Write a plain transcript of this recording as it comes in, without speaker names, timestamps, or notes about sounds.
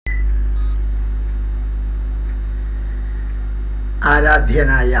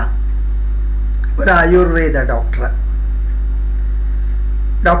ആരാധ്യനായ ഒരു ആയുർവേദ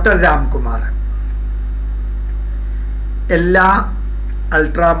ഡോക്ടർ രാംകുമാർ എല്ലാ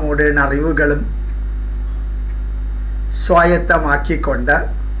അൾട്രാ മോഡേൺ അറിവുകളും സ്വായത്തമാക്കിക്കൊണ്ട്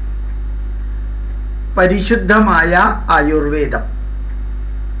പരിശുദ്ധമായ ആയുർവേദം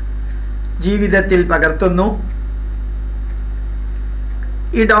ജീവിതത്തിൽ പകർത്തുന്നു.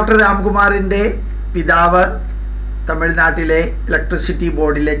 ഈ ഡോക്ടർ രാംകുമാറിൻ്റെ പിതാവ് തമിഴ്നാട്ടിലെ ഇലക്ട്രിസിറ്റി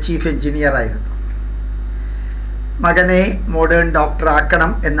ബോർഡിലെ ചീഫ് എഞ്ചിനീയർ ആയിരുന്നു. മകനെ മോഡേൺ ഡോക്ടർ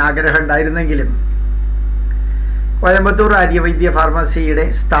ആക്കണം എന്ന ആഗ്രഹം ഉണ്ടായിരുന്നെങ്കിലും കോയമ്പത്തൂർ ആര്യവൈദ്യ ഫാർമസിയുടെ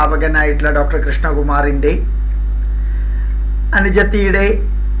സ്ഥാപകനായിട്ടുള്ള ഡോക്ടർ കൃഷ്ണകുമാറിൻ്റെ അനുജത്തിയുടെ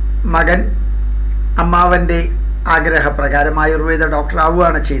മകൻ അമ്മാവൻ്റെ ആഗ്രഹപ്രകാരം ആയുർവേദ ഡോക്ടർ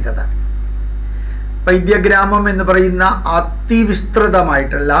ആവുകയാണ് ചെയ്തത്. വൈദ്യഗ്രാമം എന്ന് പറയുന്ന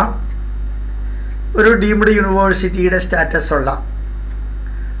അതിവിസ്തൃതമായിട്ടുള്ള ഒരു ഡീംഡ് യൂണിവേഴ്സിറ്റിയുടെ സ്റ്റാറ്റസ് ഉള്ള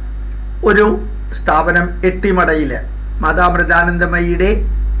ഒരു സ്ഥാപനം എട്ടിമടയിൽ മാതാമൃതാനന്ദമയിയുടെ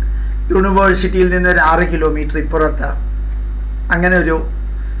യൂണിവേഴ്സിറ്റിയിൽ നിന്ന് ഒരു 6 കിലോമീറ്റർ ഇപ്പുറത്ത് അങ്ങനെ ഒരു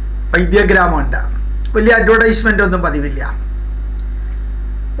വൈദ്യഗ്രാമമുണ്ട്. വലിയ അഡ്വർടൈസ്മെൻ്റ് ഒന്നും പതിവില്ല.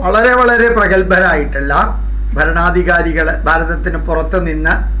 വളരെ വളരെ പ്രഗത്ഭരായിട്ടുള്ള ഭരണാധികാരികൾ ഭാരതത്തിന് പുറത്ത്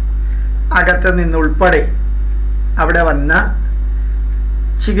നിന്ന് അകത്ത് നിന്നുൾപ്പെടെ അവിടെ വന്ന്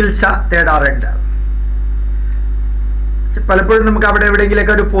ചികിത്സ തേടാറുണ്ട്. പലപ്പോഴും നമുക്ക് അവിടെ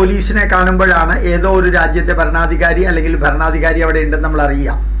എവിടെയെങ്കിലൊക്കെ ഒരു പോലീസിനെ കാണുമ്പോഴാണ് ഏതോ ഒരു രാജ്യത്തെ ഭരണാധികാരി അല്ലെങ്കിൽ ഭരണാധികാരി അവിടെ ഉണ്ടെന്ന് നമ്മൾ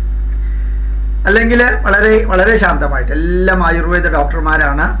അറിയാം. അല്ലെങ്കിൽ വളരെ വളരെ ശാന്തമായിട്ട് എല്ലാം ആയുർവേദ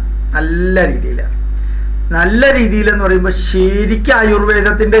ഡോക്ടർമാരാണ്. നല്ല രീതിയിൽ എന്ന് പറയുമ്പോൾ ശരിക്കും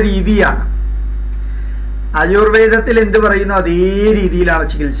ആയുർവേദത്തിൻ്റെ രീതിയാണ്. ആയുർവേദത്തിൽ എന്ത് പറയുന്നു അതേ രീതിയിലാണ്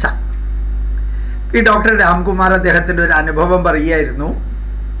ചികിത്സ. ഈ ഡോക്ടർ രാംകുമാർ അദ്ദേഹത്തിൻ്റെ ഒരു അനുഭവം പറയുകയായിരുന്നു.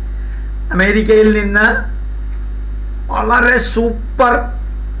 അമേരിക്കയിൽ നിന്ന് വളരെ സൂപ്പർ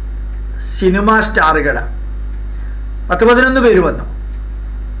സിനിമാ സ്റ്റാറുകൾ 10-11 പേര് വന്നു.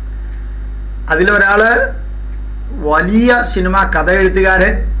 അതിലൊരാൾ വലിയ സിനിമ കഥ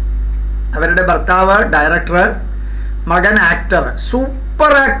എഴുത്തുകാരൻ, അവരുടെ ഭർത്താവ് ഡയറക്ടർ, മകൻ ആക്ടർ,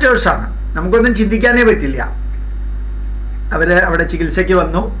 സൂപ്പർ ആക്ടേഴ്സാണ്. നമുക്കൊന്നും ചിന്തിക്കാനേ പറ്റില്ല. അവിടെ ചികിത്സയ്ക്ക്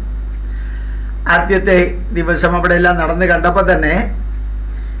വന്നു. ആദ്യത്തെ ദിവസം അവിടെ എല്ലാം നടന്ന് കണ്ടപ്പോൾ തന്നെ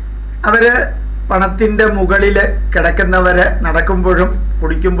അവർ പണത്തിൻ്റെ മുകളിൽ കിടക്കുന്നവർ നടക്കുമ്പോഴും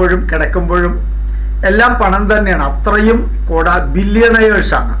കുടിക്കുമ്പോഴും കിടക്കുമ്പോഴും എല്ലാം പണം തന്നെയാണ്. അത്രയും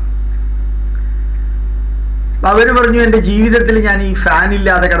ബില്യണയേഴ്സാണ്. അവർ പറഞ്ഞു, എൻ്റെ ജീവിതത്തിൽ ഞാൻ ഈ ഫാൻ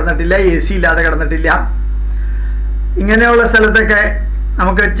ഇല്ലാതെ കിടന്നിട്ടില്ല, AC ഇല്ലാതെ കിടന്നിട്ടില്ല. ഇങ്ങനെയുള്ള സ്ഥലത്തൊക്കെ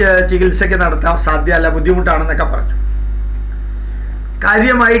നമുക്ക് ചികിത്സയ്ക്ക് നടത്താൻ സാധ്യമല്ല, ബുദ്ധിമുട്ടാണെന്നൊക്കെ പറഞ്ഞു.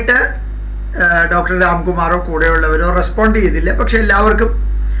 കാര്യമായിട്ട് ഡോക്ടർ രാംകുമാറോ കൂടെയുള്ളവരോ റെസ്പോണ്ട് ചെയ്തില്ല. പക്ഷെ എല്ലാവർക്കും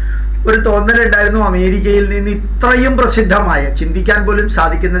ഒരു തോന്നലുണ്ടായിരുന്നു, അമേരിക്കയിൽ നിന്ന് ഇത്രയും പ്രസിദ്ധമായ, ചിന്തിക്കാൻ പോലും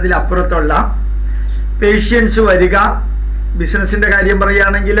സാധിക്കുന്നതിൽ അപ്പുറത്തുള്ള പേഷ്യൻസ് വരിക, ബിസിനസ്സിൻ്റെ കാര്യം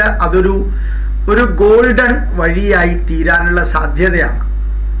പറയുകയാണെങ്കിൽ അതൊരു ഗോൾഡൻ വഴിയായി തീരാനുള്ള സാധ്യതയാണ്.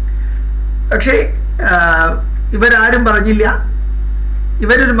 പക്ഷേ ഇവരാരും പറഞ്ഞില്ല.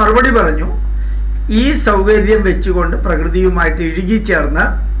 ഇവരൊരു മറുപടി പറഞ്ഞു, ഈ സൗകര്യം വെച്ചുകൊണ്ട് പ്രകൃതിയുമായിട്ട് ഇഴുകിച്ചേർന്ന്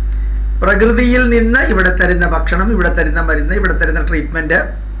പ്രകൃതിയിൽ നിന്ന് ഇവിടെ തരുന്ന ഭക്ഷണം, ഇവിടെ തരുന്ന മരുന്ന്, ഇവിടെ തരുന്ന ട്രീറ്റ്മെൻറ്റ്,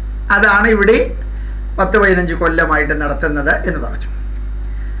 അതാണ് ഇവിടെ 10-15 കൊല്ലമായിട്ട് നടത്തുന്നത് എന്ന് പറഞ്ഞു.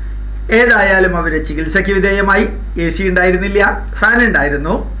 ഏതായാലും അവർ ചികിത്സയ്ക്ക് വിധേയമായി. AC ഉണ്ടായിരുന്നില്ല, ഫാൻ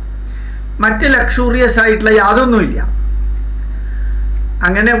ഉണ്ടായിരുന്നു, മറ്റ് ലക്ഷൂറിയസ് ആയിട്ടുള്ള യാതൊന്നുമില്ല.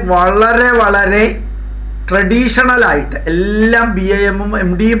 അങ്ങനെ വളരെ വളരെ ട്രഡീഷണലായിട്ട് എല്ലാം BAM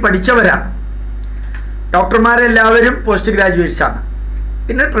MDയും പഠിച്ചവരാണ്. ഡോക്ടർമാരെല്ലാവരും പോസ്റ്റ് ഗ്രാജുവേറ്റ്സാണ്.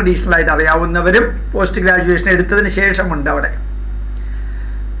 പിന്നെ ട്രഡീഷണലായിട്ട് അറിയാവുന്നവരും പോസ്റ്റ് ഗ്രാജുവേഷൻ എടുത്തതിന് ശേഷമുണ്ട് അവിടെ.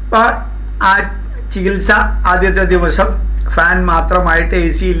 അപ്പോൾ ആ ചികിത്സ ആദ്യത്തെ ദിവസം ഫാൻ മാത്രമായിട്ട്,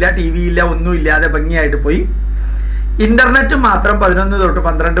 AC ഇല്ല, TV ഇല്ല, ഒന്നുമില്ലാതെ ഭംഗിയായിട്ട് പോയി. ഇൻ്റർനെറ്റ് മാത്രം 11 തൊട്ട്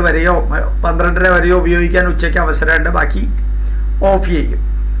 12 വരെയോ 12:30 വരെയോ ഉപയോഗിക്കാൻ ഉച്ചയ്ക്ക് അവസരമുണ്ട്, ബാക്കി ഓഫ് ചെയ്യും.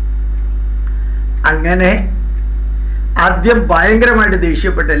 അങ്ങനെ ആദ്യം ഭയങ്കരമായിട്ട്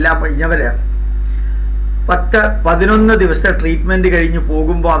ദേഷ്യപ്പെട്ട് എല്ലാം കഴിഞ്ഞവർ 10-11 ദിവസത്തെ ട്രീറ്റ്മെൻറ്റ് കഴിഞ്ഞ്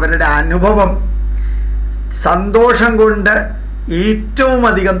പോകുമ്പോൾ അവരുടെ അനുഭവം സന്തോഷം കൊണ്ട് ഏറ്റവും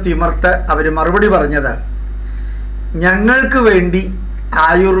അധികം തിമിർത്ത് അവർ മറുപടി പറഞ്ഞത്, ഞങ്ങൾക്ക് വേണ്ടി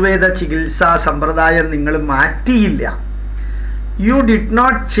ആയുർവേദ ചികിത്സാ സമ്പ്രദായം നിങ്ങൾ മാറ്റിയില്ല. You did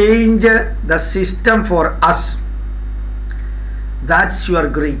not change the system for us. That's your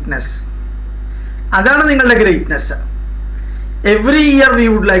greatness. അതാണ് നിങ്ങളുടെ greatness. Every year we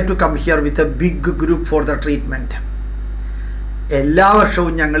would like to come here with a big group for the treatment. എല്ലാ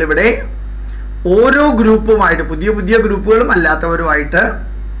വർഷവും ഞങ്ങളിവിടെ ഓരോ ഗ്രൂപ്പുമായിട്ട്, പുതിയ ഗ്രൂപ്പുകളും അല്ലാത്തവരുമായിട്ട്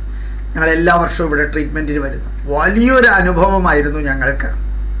ഞങ്ങൾ എല്ലാ വർഷവും ഇവിടെ ട്രീറ്റ്മെൻറ്റിന് വരുന്നു. വലിയൊരു അനുഭവമായിരുന്നു ഞങ്ങൾക്ക്.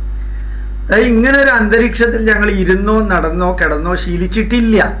 അതായത് ഇങ്ങനൊരു അന്തരീക്ഷത്തിൽ ഞങ്ങൾ ഇരുന്നോ നടന്നോ കിടന്നോ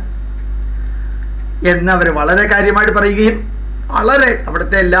ശീലിച്ചിട്ടില്ല എന്നവർ വളരെ കാര്യമായിട്ട് പറയുകയും വളരെ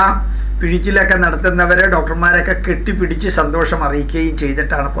അവിടുത്തെ എല്ലാ പിഴിച്ചിലൊക്കെ നടത്തുന്നവരെ ഡോക്ടർമാരൊക്കെ കെട്ടിപ്പിടിച്ച് സന്തോഷം അറിയിക്കുകയും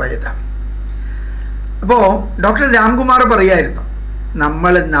ചെയ്തിട്ടാണ് പോയത്. അപ്പോൾ ഡോക്ടർ രാംകുമാർ പറയായിരുന്നു,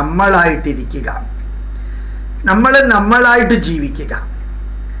 നമ്മൾ നമ്മളായിട്ടിരിക്കുക, നമ്മൾ നമ്മളായിട്ട് ജീവിക്കുക.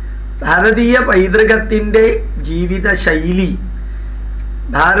 ഭാരതീയ പൈതൃകത്തിൻ്റെ ജീവിത ശൈലി,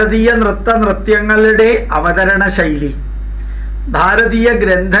 ഭാരതീയ നൃത്യങ്ങളുടെ അവതരണ ശൈലി, ഭാരതീയ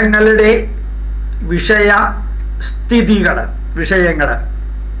ഗ്രന്ഥങ്ങളുടെ വിഷയങ്ങൾ,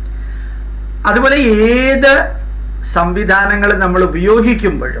 അതുപോലെ ഏത് സംവിധാനങ്ങൾ നമ്മൾ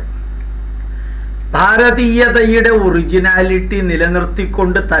ഉപയോഗിക്കുമ്പോഴും ഭാരതീയതയുടെ ഒറിജിനാലിറ്റി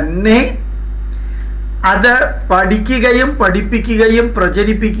നിലനിർത്തിക്കൊണ്ട് തന്നെ അത് പഠിക്കുകയും പഠിപ്പിക്കുകയും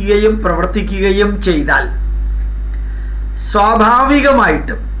പ്രചരിപ്പിക്കുകയും പ്രവർത്തിക്കുകയും ചെയ്താൽ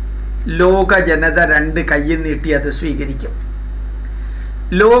സ്വാഭാവികമായിട്ടും ലോക ജനത രണ്ട് കയ്യും നീട്ടി അത് സ്വീകരിക്കും.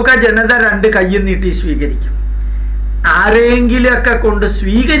 ലോക ജനത രണ്ട് കയ്യും നീട്ടി സ്വീകരിക്കും. ആരെങ്കിലൊക്കെ കൊണ്ട്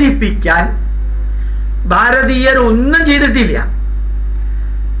സ്വീകരിപ്പിക്കാൻ ഭാരതീയർ ഒന്നും ചെയ്തിട്ടില്ല.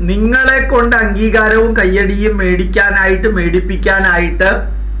 നിങ്ങളെ കൊണ്ട് അംഗീകാരവും കയ്യടിയും മേടിപ്പിക്കാനായിട്ട്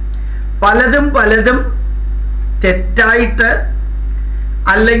പലതും തെറ്റായിട്ട്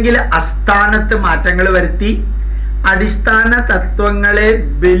അല്ലെങ്കിൽ അസ്ഥാനത്ത് മാറ്റങ്ങൾ വരുത്തി അടിസ്ഥാന തത്വങ്ങളെ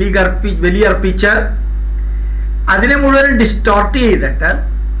ബലിയർപ്പിച്ച് അതിനെ മുഴുവൻ ഡിസ്റ്റോർട്ട് ചെയ്തിട്ട്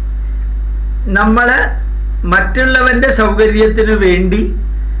നമ്മൾ മറ്റുള്ളവൻ്റെ സൗകര്യത്തിന് വേണ്ടി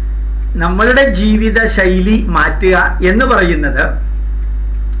നമ്മളുടെ ജീവിത ശൈലി മാറ്റുക എന്ന് പറയുന്നത്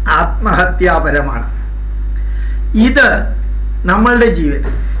ആത്മഹത്യാപരമാണ്. ഇത് നമ്മളുടെ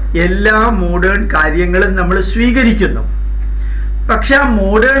ജീവിതം എല്ലാ മോഡേൺ കാര്യങ്ങളും നമ്മൾ സ്വീകരിക്കുന്നു. പക്ഷെ ആ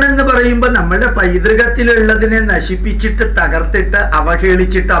മോഡേൺ എന്ന് പറയുമ്പോൾ നമ്മളുടെ പൈതൃകത്തിലുള്ളതിനെ നശിപ്പിച്ചിട്ട് തകർത്തിട്ട്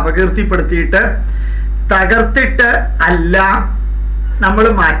അവഹേളിച്ചിട്ട് അപകീർത്തിപ്പെടുത്തിയിട്ട് തകർത്തിട്ട് അല്ല നമ്മൾ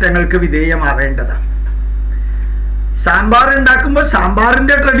മാറ്റങ്ങൾക്ക് വിധേയമാവേണ്ടത്. സാമ്പാർ ഉണ്ടാക്കുമ്പോൾ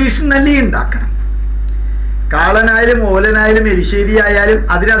സാമ്പാറിൻ്റെ ട്രഡീഷണലി ഉണ്ടാക്കണം. കാളനായാലും ഓലനായാലും എരിശ്ശേരി ആയാലും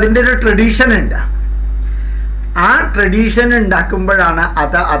അതിൻ്റെ ഒരു ട്രഡീഷൻ ഉണ്ട്. ആ ട്രഡീഷൻ ഉണ്ടാക്കുമ്പോഴാണ്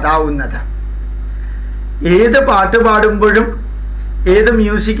അതാവുന്നത്. ഏത് പാട്ട് പാടുമ്പോഴും ഏത്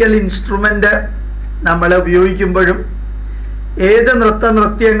മ്യൂസിക്കൽ ഇൻസ്ട്രുമെൻ്റ് നമ്മൾ ഉപയോഗിക്കുമ്പോഴും ഏത്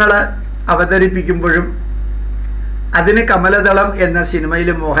നൃത്യങ്ങൾ അവതരിപ്പിക്കുമ്പോഴും അതിന് കമലദളം എന്ന സിനിമയിൽ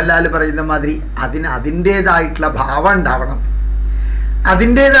മോഹൻലാൽ പറയുന്ന മാതിരി അതിൻ്റേതായിട്ടുള്ള ഭാവം ഉണ്ടാവണം,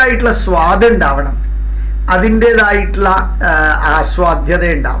 അതിൻ്റേതായിട്ടുള്ള സ്വാദ് ഉണ്ടാവണം, അതിൻ്റേതായിട്ടുള്ള ആസ്വാദ്യത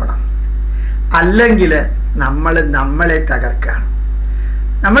ഉണ്ടാവണം. അല്ലെങ്കിൽ നമ്മളെ തകർക്കുകയാണ്.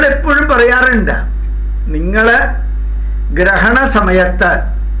 നമ്മളെപ്പോഴും പറയാറുണ്ട്, നിങ്ങൾ ഗ്രഹണ സമയത്ത്,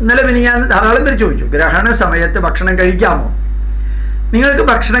 ഇന്നലെ ഞാൻ ധാരാളം പേര് ചോദിച്ചു, ഗ്രഹണ സമയത്ത് ഭക്ഷണം കഴിക്കാമോ? നിങ്ങൾക്ക്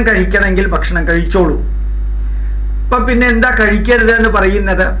ഭക്ഷണം കഴിക്കണമെങ്കിൽ ഭക്ഷണം കഴിച്ചോളൂ. അപ്പം പിന്നെ എന്താ കഴിക്കരുത് എന്ന്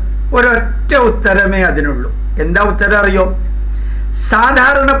പറയുന്നത്? ഒരൊറ്റ ഉത്തരമേ അതിനുള്ളൂ. എന്താ ഉത്തരം അറിയോ?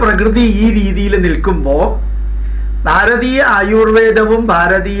 സാധാരണ പ്രകൃതി ഈ രീതിയിൽ നിൽക്കുമ്പോൾ ഭാരതീയ ആയുർവേദവും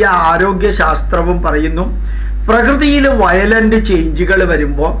ഭാരതീയ ആരോഗ്യശാസ്ത്രവും പറയുന്നു, പ്രകൃതിയിൽ വയലൻ്റ് ചേഞ്ചുകൾ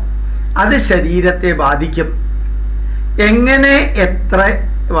വരുമ്പോൾ അത് ശരീരത്തെ ബാധിക്കും. എങ്ങനെ എത്ര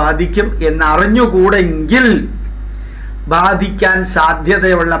ബാധിക്കും എന്നറിഞ്ഞുകൂടെങ്കിൽ ബാധിക്കാൻ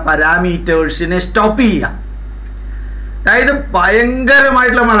സാധ്യതയുള്ള പാരാമീറ്റേഴ്സിനെ സ്റ്റോപ്പ് ചെയ്യാം. അതായത്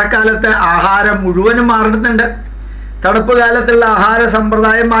ഭയങ്കരമായിട്ടുള്ള മഴക്കാലത്ത് ആഹാരം മുഴുവനും മാറുന്നുണ്ട്. തണുപ്പ് കാലത്തുള്ള ആഹാര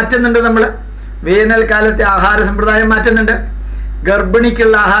സമ്പ്രദായം മാറ്റുന്നുണ്ട്. നമ്മൾ വേനൽക്കാലത്തെ ആഹാര സമ്പ്രദായം മാറ്റുന്നുണ്ട്.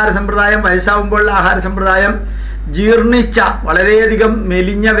 ഗർഭിണിക്കുള്ള ആഹാര സമ്പ്രദായം, വയസ്സാവുമ്പോഴുള്ള ആഹാര സമ്പ്രദായം, ജീർണിച്ച വളരെയധികം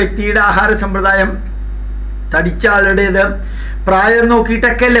മെലിഞ്ഞ വ്യക്തിയുടെ ആഹാര സമ്പ്രദായം, തടിച്ച ആളുടേത്, പ്രായം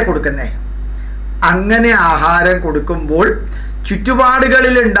നോക്കിയിട്ടൊക്കെ അല്ലേ കൊടുക്കുന്നേ. അങ്ങനെ ആഹാരം കൊടുക്കുമ്പോൾ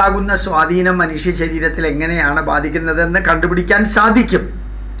ചുറ്റുപാടുകളിൽ ഉണ്ടാകുന്ന സ്വാധീനം മനുഷ്യ ശരീരത്തിൽ എങ്ങനെയാണ് ബാധിക്കുന്നതെന്ന് കണ്ടുപിടിക്കാൻ സാധിക്കും.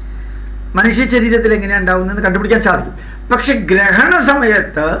 മനുഷ്യ ശരീരത്തിൽ എങ്ങനെയാണ് ഉണ്ടാകുന്നതെന്ന് കണ്ടുപിടിക്കാൻ സാധിക്കും. പക്ഷെ ഗ്രഹണ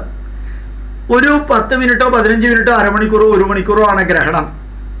സമയത്ത് ഒരു 10 മിനിറ്റോ 15 മിനിറ്റോ അരമണിക്കൂറോ 1 മണിക്കൂറോ ആണ് ഗ്രഹണം.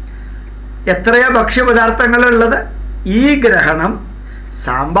 എത്രയാ ഭക്ഷ്യപദാർത്ഥങ്ങളുള്ളത്? ഈ ഗ്രഹണം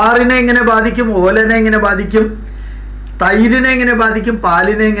സാമ്പാറിനെ എങ്ങനെ ബാധിക്കും, ഓലനെ എങ്ങനെ ബാധിക്കും, തൈരിനെ എങ്ങനെ ബാധിക്കും,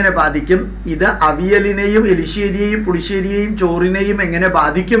 പാലിനെ എങ്ങനെ ബാധിക്കും, ഇത് അവിയലിനെയും എലിശ്ശേരിയെയും പുളിശ്ശേരിയെയും ചോറിനെയും എങ്ങനെ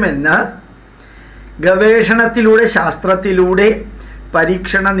ബാധിക്കുമെന്ന് ഗവേഷണത്തിലൂടെ ശാസ്ത്രത്തിലൂടെ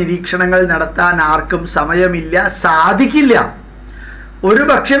പരീക്ഷണ നിരീക്ഷണങ്ങൾ നടത്താൻ ആർക്കും സമയമില്ല, സാധിക്കില്ല. ഒരു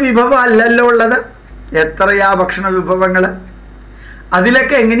ഭക്ഷ്യവിഭവം അല്ലല്ലോ ഉള്ളത്, എത്രയാ ഭക്ഷണ വിഭവങ്ങൾ.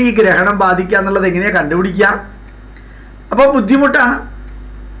 അതിലൊക്കെ എങ്ങനെ ഈ ഗ്രഹണം ബാധിക്കുക എന്നുള്ളത് എങ്ങനെയാണ് കണ്ടുപിടിക്കുക? അപ്പോൾ ബുദ്ധിമുട്ടാണ്.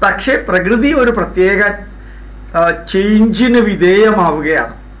 പക്ഷേ പ്രകൃതി ഒരു പ്രത്യേക ചേഞ്ചിന്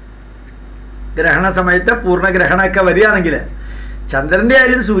വിധേയമാവുകയാണ്. ഗ്രഹണ സമയത്ത് പൂർണ്ണഗ്രഹണമൊക്കെ വരികയാണെങ്കിൽ ചന്ദ്രൻ്റെ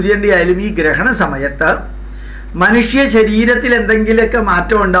ആയാലും സൂര്യൻ്റെ ആയാലും ഈ ഗ്രഹണ സമയത്ത് മനുഷ്യ ശരീരത്തിൽ എന്തെങ്കിലുമൊക്കെ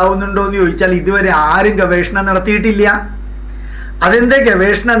മാറ്റം ഉണ്ടാവുന്നുണ്ടോ എന്ന് ചോദിച്ചാൽ ഇതുവരെ ആരും ഗവേഷണം നടത്തിയിട്ടില്ല. അതെന്താ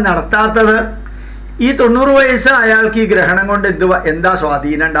ഗവേഷണം നടത്താത്തത്? ഈ 90 വയസ്സ് അയാൾക്ക് ഈ ഗ്രഹണം കൊണ്ട് എന്താ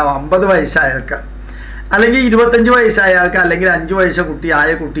സ്വാധീനം ഉണ്ടാവും? 50 വയസ്സായയാൾക്ക്, അല്ലെങ്കിൽ 25 വയസ്സായയാൾക്ക്, അല്ലെങ്കിൽ 5 വയസ്സ് കുട്ടിയായ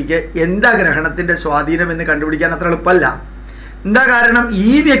കുട്ടിക്ക് എന്താ ഗ്രഹണത്തിൻ്റെ സ്വാധീനം എന്ന് കണ്ടുപിടിക്കാൻ അത്ര എളുപ്പമല്ല. എന്താ കാരണം?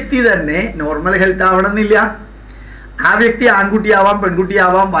 ഈ വ്യക്തി തന്നെ നോർമൽ ഹെൽത്ത് ആവണമെന്നില്ല. ആ വ്യക്തി ആൺകുട്ടിയാവാം,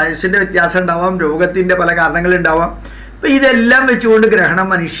 പെൺകുട്ടിയാവാം, വയസ്സിൻ്റെ വ്യത്യാസം ഉണ്ടാവാം, രോഗത്തിൻ്റെ പല കാരണങ്ങളുണ്ടാവാം. അപ്പം ഇതെല്ലാം വെച്ചുകൊണ്ട് ഗ്രഹണം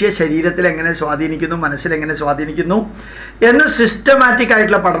മനുഷ്യ ശരീരത്തിൽ എങ്ങനെ സ്വാധീനിക്കുന്നു, മനസ്സിൽ എങ്ങനെ സ്വാധീനിക്കുന്നു എന്ന് സിസ്റ്റമാറ്റിക്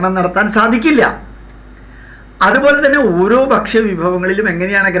ആയിട്ടുള്ള പഠനം നടത്താൻ സാധിക്കില്ല. അതുപോലെ തന്നെ ഓരോ ഭക്ഷ്യവിഭവങ്ങളിലും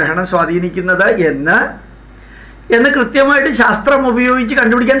എങ്ങനെയാണ് ഗ്രഹണം സ്വാധീനിക്കുന്നത് എന്ന് കൃത്യമായിട്ട് ശാസ്ത്രം ഉപയോഗിച്ച്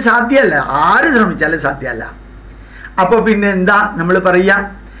കണ്ടുപിടിക്കാൻ സാധ്യമല്ല. ആര് ശ്രമിച്ചാലും സാധ്യമല്ല. അപ്പോൾ പിന്നെ എന്താ നമ്മൾ പറയുക?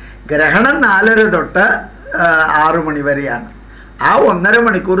 ഗ്രഹണം 4:30 തൊട്ട് 6 മണി വരെയാണ്. ആ 1.5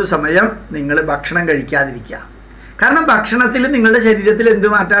 മണിക്കൂർ സമയം നിങ്ങൾ ഭക്ഷണം കഴിക്കാതിരിക്കുക. കാരണം ഭക്ഷണത്തിൽ നിങ്ങളുടെ ശരീരത്തിൽ എന്ത്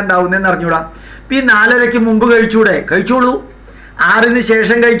മാറ്റം ഉണ്ടാവുന്നതെന്ന് അറിഞ്ഞൂടാ. ഇപ്പം ഈ 4:30ക്ക് മുമ്പ് കഴിച്ചൂടെ? കഴിച്ചോളൂ. 6-ന്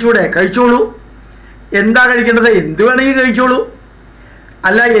ശേഷം കഴിച്ചൂടെ? കഴിച്ചോളൂ. എന്താ കഴിക്കേണ്ടത്? എന്ത് വേണമെങ്കിൽ കഴിച്ചോളൂ.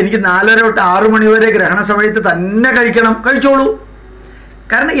 അല്ല, എനിക്ക് 4:30 തൊട്ട് 6 മണി വരെ ഗ്രഹണ സമയത്ത് തന്നെ കഴിക്കണം, കഴിച്ചോളൂ.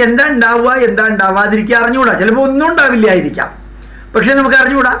 കാരണം എന്താ ഉണ്ടാവുക, എന്താ ഉണ്ടാവാതിരിക്കുക അറിഞ്ഞൂടാ. ചിലപ്പോൾ ഒന്നും ഉണ്ടാവില്ലായിരിക്കാം. പക്ഷെ നമുക്ക്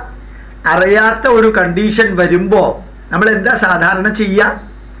അറിഞ്ഞൂടാ. അറിയാത്ത ഒരു കണ്ടീഷൻ വരുമ്പോൾ നമ്മൾ എന്താ സാധാരണ ചെയ്യുക?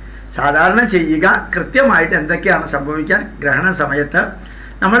 സാധാരണ ചെയ്യുക കൃത്യമായിട്ട് എന്തൊക്കെയാണ് സംഭവിക്കാൻ ഗ്രഹണ സമയത്ത്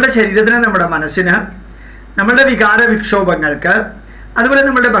നമ്മളുടെ ശരീരത്തിന്, നമ്മുടെ മനസ്സിന്, നമ്മളുടെ വികാര വിക്ഷോഭങ്ങൾക്ക്, അതുപോലെ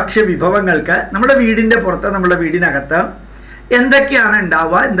നമ്മുടെ ഭക്ഷ്യവിഭവങ്ങൾക്ക്, നമ്മുടെ വീടിൻ്റെ പുറത്ത്, നമ്മുടെ വീടിനകത്ത് എന്തൊക്കെയാണ്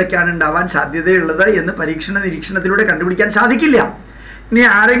ഉണ്ടാവുക, എന്തൊക്കെയാണ് ഉണ്ടാവാൻ സാധ്യതയുള്ളത് എന്ന് പരീക്ഷണ നിരീക്ഷണത്തിലൂടെ കണ്ടുപിടിക്കാൻ സാധിക്കില്ല. ഇനി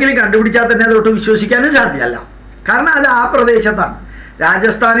ആരെങ്കിലും കണ്ടുപിടിച്ചാൽ തന്നെ അതൊട്ട് വിശ്വസിക്കാനും സാധ്യമല്ല. കാരണം അത് ആ പ്രദേശത്താണ്.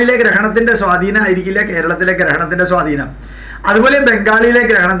 രാജസ്ഥാനിലെ ഗ്രഹണത്തിൻ്റെ സ്വാധീനം ആയിരിക്കില്ല കേരളത്തിലെ ഗ്രഹണത്തിൻ്റെ സ്വാധീനം. അതുപോലെ ബംഗാളിലെ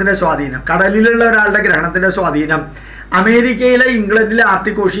ഗ്രഹണത്തിൻ്റെ സ്വാധീനം, കടലിലുള്ള ഒരാളുടെ ഗ്രഹണത്തിൻ്റെ സ്വാധീനം, അമേരിക്കയിലെ, ഇംഗ്ലണ്ടിലെ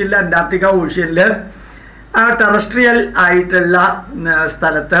ആർട്ടിക് ഓഷ്യനിലെ, അന്റാർട്ടിക്ക ഓഷ്യനിൽ, ടെറസ്ട്രിയൽ ആയിട്ടുള്ള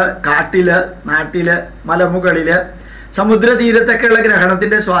സ്ഥലത്ത്, കാട്ടിൽ, നാട്ടിൽ, മലമുകളിൽ, സമുദ്രതീരത്തൊക്കെയുള്ള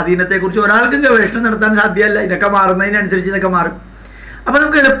ഗ്രഹണത്തിൻ്റെ സ്വാധീനത്തെക്കുറിച്ച് ഒരാൾക്കും ഗവേഷണം നടത്താൻ സാധ്യമല്ല. ഇതൊക്കെ മാറുന്നതിനനുസരിച്ച് ഇതൊക്കെ മാറും. അപ്പോൾ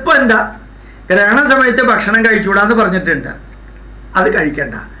നമുക്ക് എളുപ്പം എന്താ? ഗ്രഹണ സമയത്ത് ഭക്ഷണം കഴിച്ചുകൂടാന്ന് പറഞ്ഞിട്ടുണ്ട്, അത്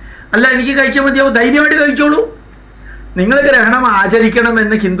കഴിക്കണ്ട. അല്ല, എനിക്ക് കഴിച്ചാൽ മതിയാവും, ധൈര്യമായിട്ട് കഴിച്ചോളൂ. നിങ്ങൾ ഗ്രഹണം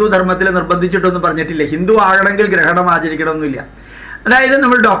ആചരിക്കണമെന്ന് ഹിന്ദു ധർമ്മത്തിൽ നിർബന്ധിച്ചിട്ടൊന്നും പറഞ്ഞിട്ടില്ല. ഹിന്ദു ആകണമെങ്കിൽ ഗ്രഹണം ആചരിക്കണമെന്നില്ല. അതായത്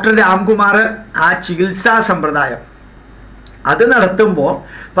നമ്മൾ ഡോക്ടർ രാംകുമാർ ആ ചികിത്സാ സമ്പ്രദായം അത് നടത്തുമ്പോൾ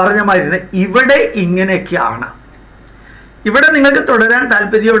പറഞ്ഞ മാതിരി ഇവിടെ ഇങ്ങനെയൊക്കെയാണ്. ഇവിടെ നിങ്ങൾക്ക് തുടരാൻ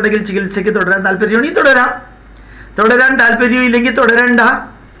താല്പര്യമുണ്ടെങ്കിൽ, ചികിത്സയ്ക്ക് തുടരാൻ താല്പര്യമുണ്ടെങ്കിൽ തുടരാൻ താല്പര്യമില്ലെങ്കിൽ തുടരണ്ട.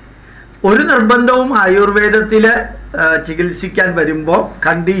 ഒരു നിർബന്ധവും ആയുർവേദത്തിൽ ചികിത്സിക്കാൻ വരുമ്പോൾ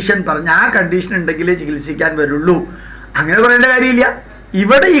കണ്ടീഷൻ പറഞ്ഞ് ആ കണ്ടീഷൻ ഉണ്ടെങ്കിൽ ചികിത്സിക്കാൻ വരുള്ളൂ അങ്ങനെ പറയേണ്ട കാര്യമില്ല.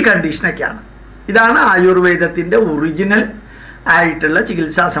 ഇവിടെ ഈ കണ്ടീഷനൊക്കെയാണ്. ഇതാണ് ആയുർവേദത്തിൻ്റെ ഒറിജിനൽ ആയിട്ടുള്ള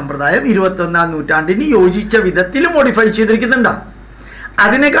ചികിത്സാ സമ്പ്രദായം. 21ാം നൂറ്റാണ്ടിന് യോജിച്ച വിധത്തിൽ മോഡിഫൈ ചെയ്തിരിക്കുന്നുണ്ട്.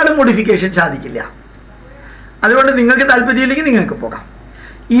 അതിനേക്കാളും മോഡിഫിക്കേഷൻ സാധിക്കില്ല. അതുകൊണ്ട് നിങ്ങൾക്ക് താല്പര്യമില്ലെങ്കിൽ നിങ്ങൾക്ക് പോകാം.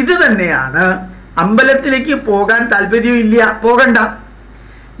 ഇത് തന്നെയാണ് അമ്പലത്തിലേക്ക് പോകാൻ താല്പര്യമില്ല, പോകണ്ട.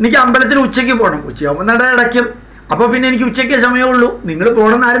 എനിക്ക് അമ്പലത്തിൽ ഉച്ചയ്ക്ക് പോകണം, ഉച്ചയാകുമ്പോൾ നട അടയ്ക്കും. അപ്പോൾ പിന്നെ എനിക്ക് ഉച്ചയ്ക്കേ സമയമുള്ളൂ. നിങ്ങൾ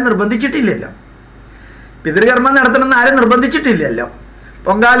പോകണമെന്ന് ആരും നിർബന്ധിച്ചിട്ടില്ലല്ലോ. പിതൃകർമ്മം നടത്തണമെന്ന് ആരും നിർബന്ധിച്ചിട്ടില്ലല്ലോ.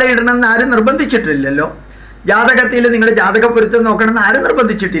 പൊങ്കാല ഇടണമെന്ന് ആരും നിർബന്ധിച്ചിട്ടില്ലല്ലോ. ജാതകത്തിൽ നിങ്ങളുടെ ജാതക പൊരുത്തം നോക്കണമെന്ന് ആരും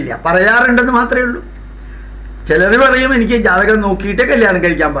നിർബന്ധിച്ചിട്ടില്ല. പറയാറുണ്ടെന്ന് മാത്രമേ ഉള്ളൂ. ചിലർ പറയും എനിക്ക് ജാതകം നോക്കിയിട്ടേ കല്യാണം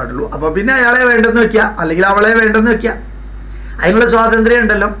കഴിക്കാൻ പാടുള്ളൂ. അപ്പോൾ പിന്നെ അയാളെ വേണ്ടെന്ന് വെക്കുക, അല്ലെങ്കിൽ അവളെ വേണ്ടെന്ന് വെക്കുക. അതിനുള്ള സ്വാതന്ത്ര്യം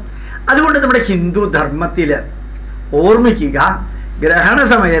ഉണ്ടല്ലോ. അതുകൊണ്ട് നമ്മുടെ ഹിന്ദു ധർമ്മത്തിൽ ഓർമ്മിക്കുക, ഗ്രഹണ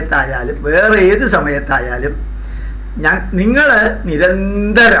സമയത്തായാലും വേറെ ഏത് സമയത്തായാലും നിങ്ങൾ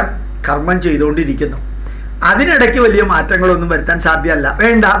നിരന്തരം കർമ്മം ചെയ്തുകൊണ്ടിരിക്കുന്നു. അതിനിടയ്ക്ക് വലിയ മാറ്റങ്ങളൊന്നും വരുത്താൻ സാധ്യമല്ല.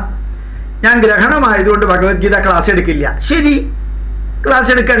 വേണ്ട, ഞാൻ ഗ്രഹണമായതുകൊണ്ട് ഭഗവത്ഗീത ക്ലാസ് എടുക്കില്ല. ശരി, ക്ലാസ്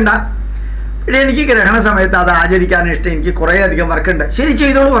എടുക്കണ്ട. പക്ഷേ എനിക്ക് ഗ്രഹണ സമയത്ത് അത് ആചരിക്കാൻ ഇഷ്ടം, എനിക്ക് കുറേയധികം വർക്കുണ്ട്. ശരി,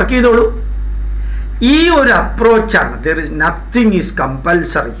 ചെയ്തോളൂ, വർക്ക് ചെയ്തോളൂ. ഈ ഒരു അപ്രോച്ചാണ്. There is nothing is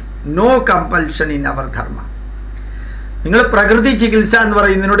compulsory, no compulsion in our ധർമ്മ. നിങ്ങൾ പ്രകൃതി ചികിത്സ എന്ന്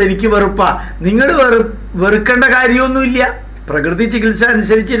പറയുന്നതിനോട് എനിക്ക് വെറുപ്പാ. നിങ്ങൾ വെറുക്കേണ്ട കാര്യമൊന്നുമില്ല. പ്രകൃതി ചികിത്സ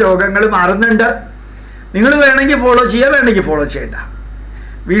അനുസരിച്ച് രോഗങ്ങൾ മാറുന്നുണ്ട്. നിങ്ങൾ വേണമെങ്കിൽ ഫോളോ ചെയ്യുക, വേണമെങ്കിൽ ഫോളോ ചെയ്യണ്ട.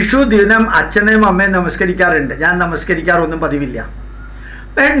 വിഷു ദിനം അച്ഛനെയും അമ്മയും നമസ്കരിക്കാറുണ്ട്. ഞാൻ നമസ്കരിക്കാറൊന്നും പതിവില്ല.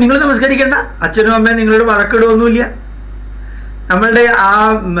 നിങ്ങൾ നമസ്കരിക്കേണ്ട. അച്ഛനും അമ്മയും നിങ്ങളോട് വഴക്കിടുകയൊന്നുമില്ല. നമ്മളുടെ ആ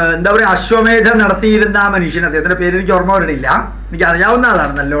എന്താ പറയുക, അശ്വമേധം നടത്തിയിരുന്ന ആ മനുഷ്യൻ, അദ്ദേഹത്തിൻ്റെ പേര് എനിക്ക് ഓർമ്മ വരണില്ല, എനിക്ക് അറിയാവുന്ന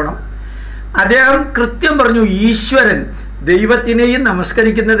ആളാണ് നല്ലോണം. അദ്ദേഹം കൃത്യം പറഞ്ഞു, ഈശ്വരൻ ദൈവത്തിനെയും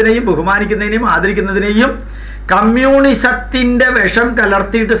നമസ്കരിക്കുന്നതിനെയും ബഹുമാനിക്കുന്നതിനെയും ആദരിക്കുന്നതിനെയും കമ്മ്യൂണിസത്തിൻ്റെ വിഷം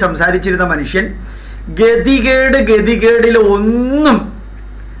കലർത്തിയിട്ട് സംസാരിച്ചിരുന്ന മനുഷ്യൻ ഗതികേടിൽ ഒന്നും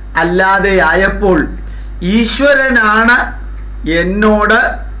അല്ലാതെ ആയപ്പോൾ ഈശ്വരനാണ് എന്നോട്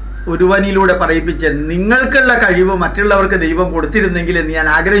ഒരുവനിലൂടെ പറയിപ്പിച്ചത്, നിങ്ങൾക്കുള്ള കഴിവ് മറ്റുള്ളവർക്ക് ദൈവം കൊടുത്തിരുന്നെങ്കിൽ എന്ന് ഞാൻ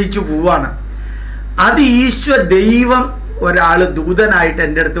ആഗ്രഹിച്ചു പോവാണ്. അത് ദൈവം ഒരാൾ ദൂതനായിട്ട്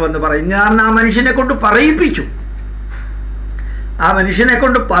എൻ്റെ അടുത്ത് വന്ന് പറയും. ഞാൻ ആ മനുഷ്യനെ കൊണ്ട്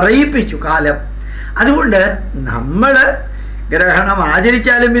പറയിപ്പിച്ചു കാലം. അതുകൊണ്ട് നമ്മൾ ഗ്രഹണം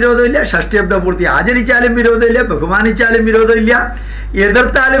ആചരിച്ചാലും വിരോധമില്ല, ഷഷ്ടിയബ്ദപൂർത്തി ആചരിച്ചാലും വിരോധമില്ല, ബഹുമാനിച്ചാലും വിരോധമില്ല,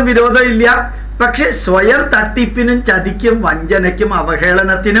 എതിർത്താലും വിരോധമില്ല. പക്ഷെ സ്വയം തട്ടിപ്പിനും ചതിക്കും വഞ്ചനയ്ക്കും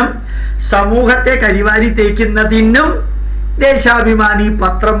അവഹേളനത്തിനും സമൂഹത്തെ കരിവാരി തേക്കുന്നതിനും ദേശാഭിമാനി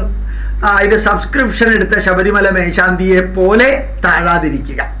പത്രം ഇത് സബ്സ്ക്രിപ്ഷൻ എടുത്ത ശബരിമല മേശാന്തിയെ പോലെ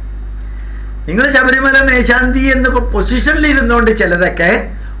താഴാതിരിക്കുക. നിങ്ങൾ ശബരിമല മേശാന്തി എന്ന പൊസിഷനിൽ ഇരുന്നുകൊണ്ട് ചിലതൊക്കെ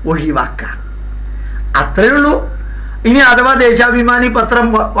ഒഴിവാക്കുക, അത്രയേ ഉള്ളൂ. ഇനി അഥവാ ദേശാഭിമാനി പത്രം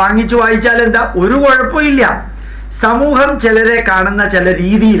വാങ്ങിച്ചു വായിച്ചാൽ എന്താ, ഒരു കുഴപ്പമില്ല. സമൂഹം ചിലരെ കാണുന്ന ചില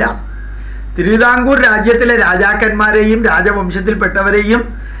രീതിയിലാണ്. തിരുവിതാംകൂർ രാജ്യത്തിലെ രാജാക്കന്മാരെയും രാജവംശത്തിൽപ്പെട്ടവരെയും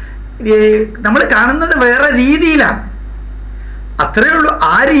നമ്മൾ കാണുന്നത് വേറെ രീതിയിലാണ്, അത്രയേ ഉള്ളൂ.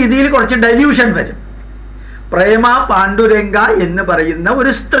 ആ രീതിയിൽ കുറച്ച് ഡൈല്യൂഷൻ വരും. പ്രേമ പാണ്ഡുരംഗ എന്ന് പറയുന്ന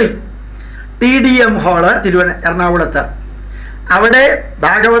ഒരു സ്ത്രീ TDM ഹാള് എറണാകുളത്ത്, അവിടെ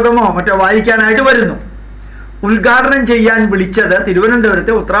ഭാഗവതമോ മറ്റോ വായിക്കാനായിട്ട് വരുന്നു. ഉദ്ഘാടനം ചെയ്യാൻ വിളിച്ചത്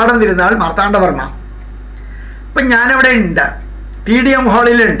തിരുവനന്തപുരത്തെ ഉത്രാടം തിരുനാൾ മാർത്താണ്ഡവർമ്മ. ഇപ്പം ഞാനവിടെ ഉണ്ട്, TDM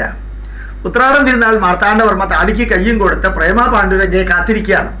ഹാളിലുണ്ട്. ഉത്രാടം തിരുനാൾ മാർത്താണ്ഡവർമ്മ താടിക്ക് കയ്യും കൊടുത്ത് പ്രേമ പാണ്ഡുരംഗയെ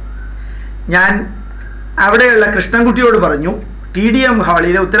കാത്തിരിക്കുകയാണ്. ഞാൻ അവിടെയുള്ള കൃഷ്ണൻകുട്ടിയോട് പറഞ്ഞു, TDM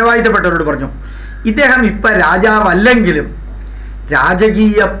ഹാളിലെ ഉത്തരവാദിത്തപ്പെട്ടവരോട് പറഞ്ഞു, ഇദ്ദേഹം ഇപ്പം രാജാവല്ലെങ്കിലും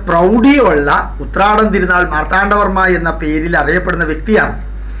രാജകീയ പ്രൗഢിയുള്ള ഉത്രാടം തിരുനാൾ മാർത്താണ്ഡവർമ്മ എന്ന പേരിൽ അറിയപ്പെടുന്ന വ്യക്തിയാണ്.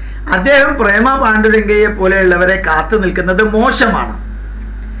 അദ്ദേഹം പ്രേമ പാണ്ഡുരംഗയെ പോലെയുള്ളവരെ കാത്തു നിൽക്കുന്നത് മോശമാണ്.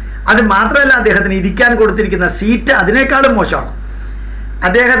 അത് മാത്രമല്ല, അദ്ദേഹത്തിന് ഇരിക്കാൻ കൊടുത്തിരിക്കുന്ന സീറ്റ് അതിനേക്കാളും മോശമാണ്.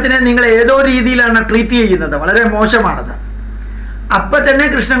 അദ്ദേഹത്തിനെ നിങ്ങൾ ഏതോ രീതിയിലാണ് ട്രീറ്റ് ചെയ്യുന്നത്, വളരെ മോശമാണത്. അപ്പം തന്നെ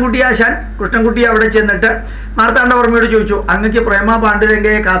കൃഷ്ണൻകുട്ടി അവിടെ ചെന്നിട്ട് മാർത്താണ്ഡവർമ്മയോട് ചോദിച്ചു, അങ്ങക്ക് പ്രേമ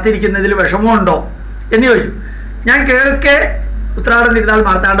പാണ്ഡുരംഗയെ കാത്തിരിക്കുന്നതിൽ വിഷമമുണ്ടോ എന്ന് ചോദിച്ചു. ഞാൻ കേൾക്കെ ഉത്രാടം തിരുനാൾ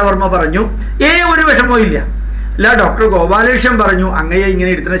മാർത്താണ്ഡവർമ്മ പറഞ്ഞു, ഒരു വിഷമവും ഇല്ല. അല്ല, ഡോക്ടർ ഗോപാലകൃഷ്ണൻ പറഞ്ഞു അങ്ങയെ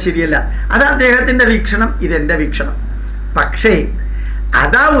ഇങ്ങനെ ഇരുത്തുന്നത് ശരിയല്ല. അത് അദ്ദേഹത്തിൻ്റെ വീക്ഷണം, ഇതെൻ്റെ വീക്ഷണം. പക്ഷേ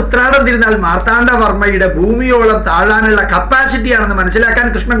അതാ ഉത്രാടം തിരുനാൾ മാർത്താണ്ഡവർമ്മയുടെ ഭൂമിയോളം താഴാനുള്ള കപ്പാസിറ്റിയാണെന്ന് മനസ്സിലാക്കാൻ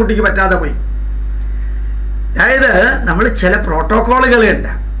കൃഷ്ണൻകുട്ടിക്ക് പറ്റാതെ പോയി. അതായത് നമ്മൾ ചില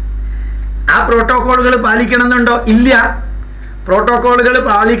പ്രോട്ടോക്കോളുകളുണ്ട്, ആ പ്രോട്ടോക്കോളുകൾ പാലിക്കണമെന്നുണ്ടോ? ഇല്ല. പ്രോട്ടോക്കോളുകൾ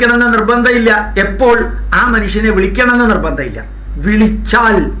പാലിക്കണമെന്ന് നിർബന്ധമില്ല. എപ്പോൾ? ആ മനുഷ്യനെ വിളിക്കണമെന്ന് നിർബന്ധമില്ല.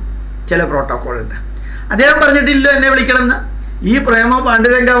 വിളിച്ചാൽ ചില പ്രോട്ടോക്കോളുണ്ട്. അദ്ദേഹം പറഞ്ഞിട്ടില്ല എന്നെ വിളിക്കണമെന്ന്. ഈ പ്രേമ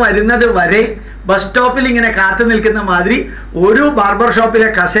പാണ്ഡുരംഗ വരുന്നത് വരെ ബസ് സ്റ്റോപ്പിൽ ഇങ്ങനെ കാത്തു നിൽക്കുന്ന മാതിരി ഒരു ബാർബർ ഷോപ്പിലെ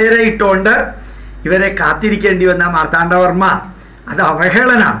കസേര ഇട്ടുകൊണ്ട് ഇവരെ കാത്തിരിക്കേണ്ടി വന്ന മാർത്താണ്ഡവർമ്മ, അത്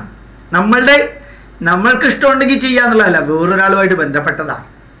അവഹേളനാണ്. നമ്മൾക്ക് ഇഷ്ടമുണ്ടെങ്കിൽ ചെയ്യാന്നുള്ളതല്ല, വേറൊരാളുമായിട്ട് ബന്ധപ്പെട്ടതാണ്.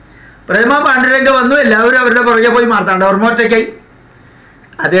 പ്രേമ പാണ്ഡുരംഗ വന്നു, എല്ലാവരും അവരുടെ പുറകെ പോയി, മാർത്താണ്ഡവർമ്മ ഒറ്റയ്ക്കായി.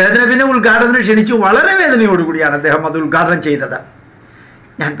 അദ്ദേഹത്തിനെ പിന്നെ ഉദ്ഘാടനത്തിന് ക്ഷണിച്ചു. വളരെ വേദനയോടുകൂടിയാണ് അദ്ദേഹം അത് ഉദ്ഘാടനം ചെയ്തത്.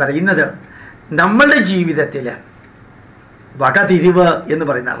 ഞാൻ പറയുന്നത്, നമ്മളുടെ ജീവിതത്തിൽ വകതിരിവ് എന്ന്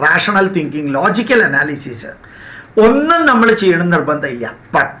പറയുന്ന റാഷണൽ തിങ്കിങ്, ലോജിക്കൽ അനാലിസിസ് ഒന്നും നമ്മൾ ചെയ്യണം നിർബന്ധമില്ല.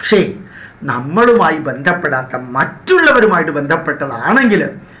 പക്ഷേ നമ്മളുമായി ബന്ധപ്പെടാത്ത മറ്റുള്ളവരുമായിട്ട് ബന്ധപ്പെട്ടതാണെങ്കിൽ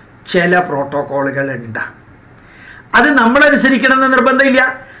ചില പ്രോട്ടോക്കോളുകൾ ഉണ്ട്. അത് നമ്മളനുസരിക്കണമെന്ന് നിർബന്ധമില്ല.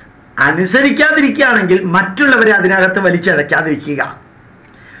 അനുസരിക്കാതിരിക്കുകയാണെങ്കിൽ മറ്റുള്ളവരെ അതിനകത്ത് വലിച്ചഴയ്ക്കാതിരിക്കുക.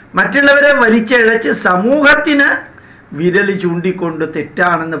 മറ്റുള്ളവരെ വലിച്ചഴച്ച് സമൂഹത്തിന് വിരൽ ചൂണ്ടിക്കൊണ്ട്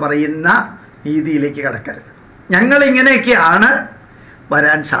തെറ്റാണെന്ന് പറയുന്ന രീതിയിലേക്ക് കടക്കരുത്. ഞങ്ങളിങ്ങനെയൊക്കെയാണ്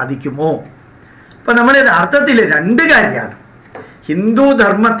വരാൻ സാധിക്കുമോ? അപ്പം നമ്മൾ യഥാർത്ഥത്തിൽ രണ്ട് കാര്യമാണ്. ഹിന്ദു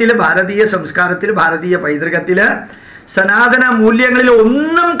ധർമ്മത്തിൽ, ഭാരതീയ സംസ്കാരത്തിൽ, ഭാരതീയ പൈതൃകത്തിൽ, സനാതന മൂല്യങ്ങളിൽ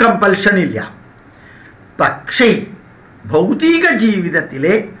ഒന്നും കമ്പൽഷൻ ഇല്ല. പക്ഷേ ഭൗതിക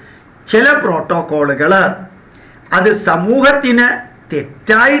ജീവിതത്തിലെ ചില പ്രോട്ടോക്കോളുകൾ അത് സമൂഹത്തിന്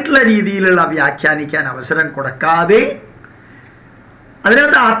തെറ്റായിട്ടുള്ള രീതിയിലുള്ള വ്യാഖ്യാനിക്കാൻ അവസരം കൊടുക്കാതെ,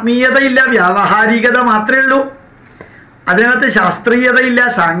 അതിനകത്ത് ആത്മീയതയില്ല, വ്യാവഹാരികത മാത്രമേ ഉള്ളൂ. അതിനകത്ത് ശാസ്ത്രീയതയില്ല,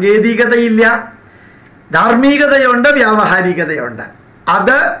 സാങ്കേതികതയില്ല, ധാർമ്മികതയുണ്ട്, വ്യാവഹാരികതയുണ്ട്.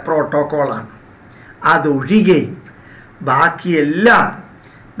 അത് പ്രോട്ടോക്കോളാണ്. അതൊഴികെ ബാക്കിയെല്ലാം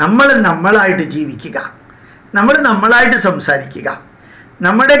നമ്മളായിട്ട് ജീവിക്കുക, നമ്മളായിട്ട് സംസാരിക്കുക,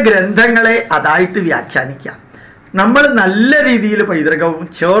 നമ്മുടെ ഗ്രന്ഥങ്ങളെ അതായിട്ട് വ്യാഖ്യാനിക്കുക, നമ്മൾ നല്ല രീതിയിൽ പൈതൃകവും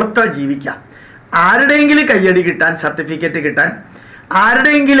ചേർത്ത് ജീവിക്കുക. ആരുടെയെങ്കിലും കയ്യടി കിട്ടാൻ, സർട്ടിഫിക്കറ്റ് കിട്ടാൻ,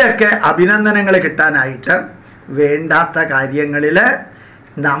 ആരുടെയെങ്കിലൊക്കെ അഭിനന്ദനങ്ങൾ കിട്ടാനായിട്ട് വേണ്ടാത്ത കാര്യങ്ങളിൽ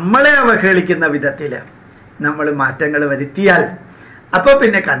നമ്മളെ അവഹേളിക്കുന്ന വിധത്തിൽ നമ്മൾ മാറ്റങ്ങൾ വരുത്തിയാൽ അപ്പോൾ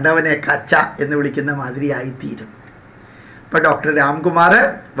പിന്നെ കണ്ടവനെ കച്ച എന്ന് വിളിക്കുന്ന മാതിരിയായിത്തീരും. ഇപ്പോൾ ഡോക്ടർ രാംകുമാർ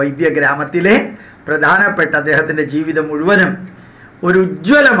വൈദ്യഗ്രാമത്തിലെ പ്രധാനപ്പെട്ട അദ്ദേഹത്തിൻ്റെ ജീവിതം മുഴുവനും ഒരു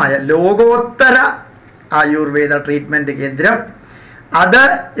ഉജ്ജ്വലമായ ലോകോത്തര ആയുർവേദ ട്രീറ്റ്മെൻറ്റ് കേന്ദ്രം, അത്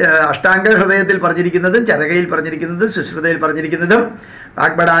അഷ്ടാംഗ ഹൃദയത്തിൽ പറഞ്ഞിരിക്കുന്നതും ചരകയിൽ പറഞ്ഞിരിക്കുന്നതും സുശ്രുതയിൽ പറഞ്ഞിരിക്കുന്നതും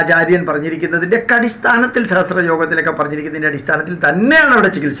വാഗ്ഭടാചാര്യൻ പറഞ്ഞിരിക്കുന്നതിൻ്റെ അടിസ്ഥാനത്തിൽ സഹസ്രയോഗത്തിലൊക്കെ പറഞ്ഞിരിക്കുന്നതിൻ്റെ അടിസ്ഥാനത്തിൽ തന്നെയാണ് അവിടെ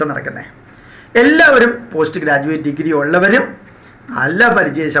ചികിത്സ നടക്കുന്നത്. എല്ലാവരും പോസ്റ്റ് ഗ്രാജുവേറ്റ് ഡിഗ്രി ഉള്ളവരും നല്ല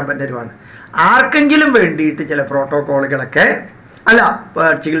പരിചയസമ്പന്നരുമാണ്. ആർക്കെങ്കിലും വേണ്ടിയിട്ട് ചില പ്രോട്ടോക്കോളുകളൊക്കെ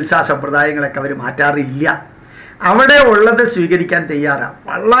ചികിത്സാ സമ്പ്രദായങ്ങളൊക്കെ അവർ മാറ്റാറില്ല. അവിടെ ഉള്ളത് സ്വീകരിക്കാൻ തയ്യാറാണ്.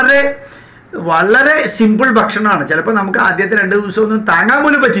 വളരെ വളരെ സിമ്പിൾ ഭക്ഷണമാണ്. ചിലപ്പോൾ നമുക്ക് ആദ്യത്തെ 2 ദിവസമൊന്നും താങ്ങാൻ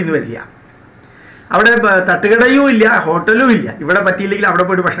പോലും പറ്റിയെന്ന് വരില്ല. അവിടെ തട്ടുകടയും ഇല്ല, ഹോട്ടലും ഇല്ല. ഇവിടെ പറ്റിയില്ലെങ്കിൽ അവിടെ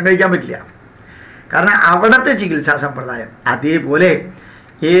പോയിട്ട് ഭക്ഷണം കഴിക്കാൻ പറ്റില്ല. കാരണം അവിടുത്തെ ചികിത്സാ സമ്പ്രദായം അതേപോലെ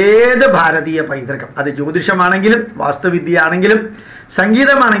ഏത് ഭാരതീയ പൈതൃകം, അത് ജ്യോതിഷമാണെങ്കിലും വാസ്തുവിദ്യ ആണെങ്കിലും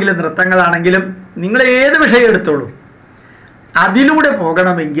സംഗീതമാണെങ്കിലും നൃത്തങ്ങളാണെങ്കിലും നിങ്ങൾ ഏത് വിഷയം എടുത്തോളൂ, അതിലൂടെ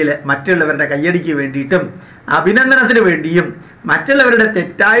പോകണമെങ്കിൽ മറ്റുള്ളവരുടെ കയ്യടിക്ക് വേണ്ടിയിട്ടും അഭിനന്ദനത്തിന് വേണ്ടിയും മറ്റുള്ളവരുടെ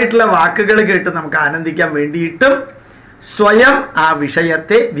തെറ്റായിട്ടുള്ള വാക്കുകൾ കേട്ട് നമുക്ക് ആനന്ദിക്കാൻ വേണ്ടിയിട്ടും സ്വയം ആ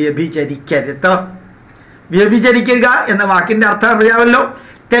വിഷയത്തെ വ്യഭിചരിക്കരുത്. വ്യഭിചരിക്കുക എന്ന വാക്കിൻ്റെ അർത്ഥം അറിയാമല്ലോ.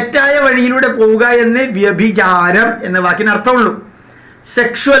 തെറ്റായ വഴിയിലൂടെ പോവുക എന്ന് വ്യഭിചാരം എന്ന വാക്കിന് അർത്ഥമുള്ളൂ.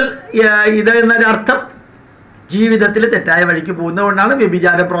 സെക്ഷുവൽ ഇത് എന്നൊരർത്ഥം ജീവിതത്തിൽ തെറ്റായ വഴിക്ക് പോകുന്നതുകൊണ്ടാണ്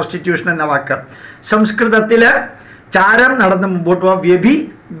വ്യഭിചാരം, പ്രോസ്റ്റിറ്റ്യൂഷൻ എന്ന വാക്ക്. സംസ്കൃതത്തിൽ ചാരം നടന്ന് മുമ്പോട്ട് പോകാൻ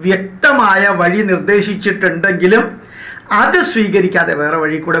വ്യക്തമായ വഴി നിർദ്ദേശിച്ചിട്ടുണ്ടെങ്കിലും അത് സ്വീകരിക്കാതെ വേറെ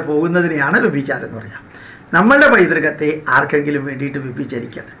വഴി കൂടെ പോകുന്നതിനെയാണ് വ്യഭിചാരം എന്ന് പറയുക. നമ്മളുടെ പൈതൃകത്തെ ആർക്കെങ്കിലും വേണ്ടിയിട്ട്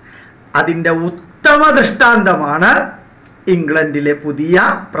വ്യഭിചരിക്കരുത്. അതിൻ്റെ ഉത്തമ ദൃഷ്ടാന്തമാണ് ഇംഗ്ലണ്ടിലെ പുതിയ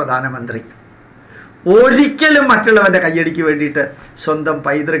പ്രധാനമന്ത്രി. ഒരിക്കലും മറ്റുള്ളവൻ്റെ കയ്യടിക്ക് വേണ്ടിയിട്ട് സ്വന്തം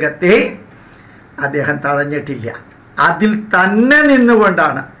പൈതൃകത്തെ അദ്ദേഹം തടഞ്ഞിട്ടില്ല. അതിൽ തന്നെ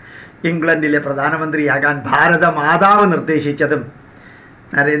നിന്നുകൊണ്ടാണ് ഇംഗ്ലണ്ടിലെ പ്രധാനമന്ത്രിയാകാൻ ഭാരത മാതാവ് നിർദ്ദേശിച്ചതും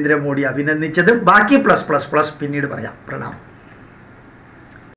നരേന്ദ്രമോദി അഭിനന്ദിച്ചതും. ബാക്കി +++ പിന്നീട് പറയാം. പ്രണാമം.